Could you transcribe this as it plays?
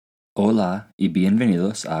Hola y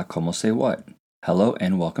bienvenidos a Como Say What. Hello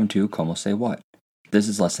and welcome to Como Say What. This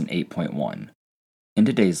is lesson 8.1. In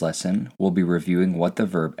today's lesson, we'll be reviewing what the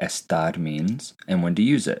verb estar means and when to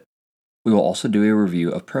use it. We will also do a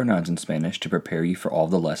review of pronouns in Spanish to prepare you for all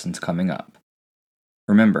the lessons coming up.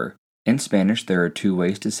 Remember, in Spanish there are two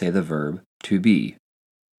ways to say the verb to be.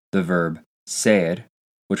 The verb ser,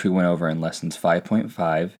 which we went over in lessons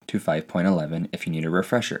 5.5 to 5.11 if you need a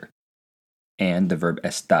refresher, and the verb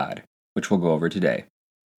estar, which we'll go over today.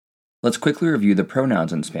 Let's quickly review the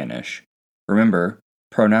pronouns in Spanish. Remember,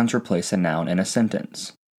 pronouns replace a noun in a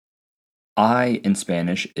sentence. I in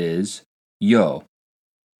Spanish is yo.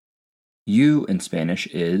 You in Spanish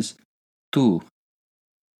is tú.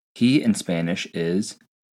 He in Spanish is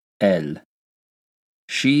él.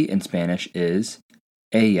 She in Spanish is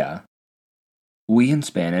ella. We in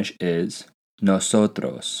Spanish is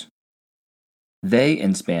nosotros. They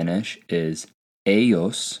in Spanish is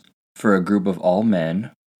ellos for a group of all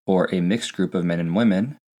men or a mixed group of men and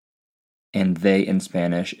women, and they in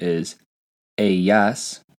Spanish is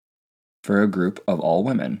ellas for a group of all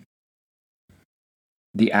women.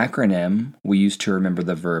 The acronym we use to remember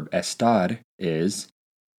the verb estar is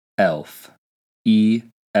ELF,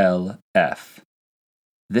 E-L-F.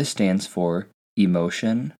 This stands for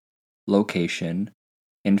emotion, location,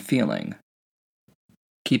 and feeling.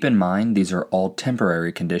 Keep in mind these are all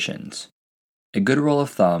temporary conditions. A good rule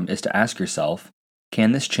of thumb is to ask yourself,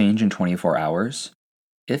 can this change in 24 hours?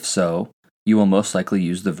 If so, you will most likely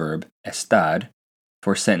use the verb estar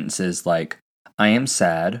for sentences like, I am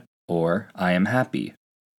sad or I am happy.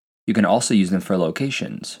 You can also use them for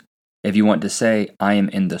locations. If you want to say, I am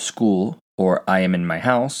in the school or I am in my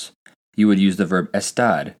house, you would use the verb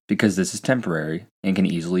estar because this is temporary and can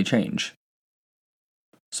easily change.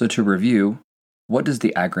 So to review, what does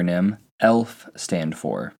the acronym ELF stand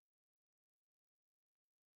for?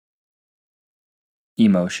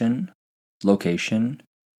 Emotion, location,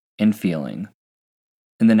 and feeling.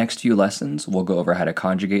 In the next few lessons, we'll go over how to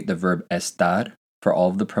conjugate the verb estar for all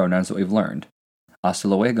of the pronouns that we've learned. Hasta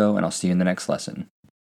luego, and I'll see you in the next lesson.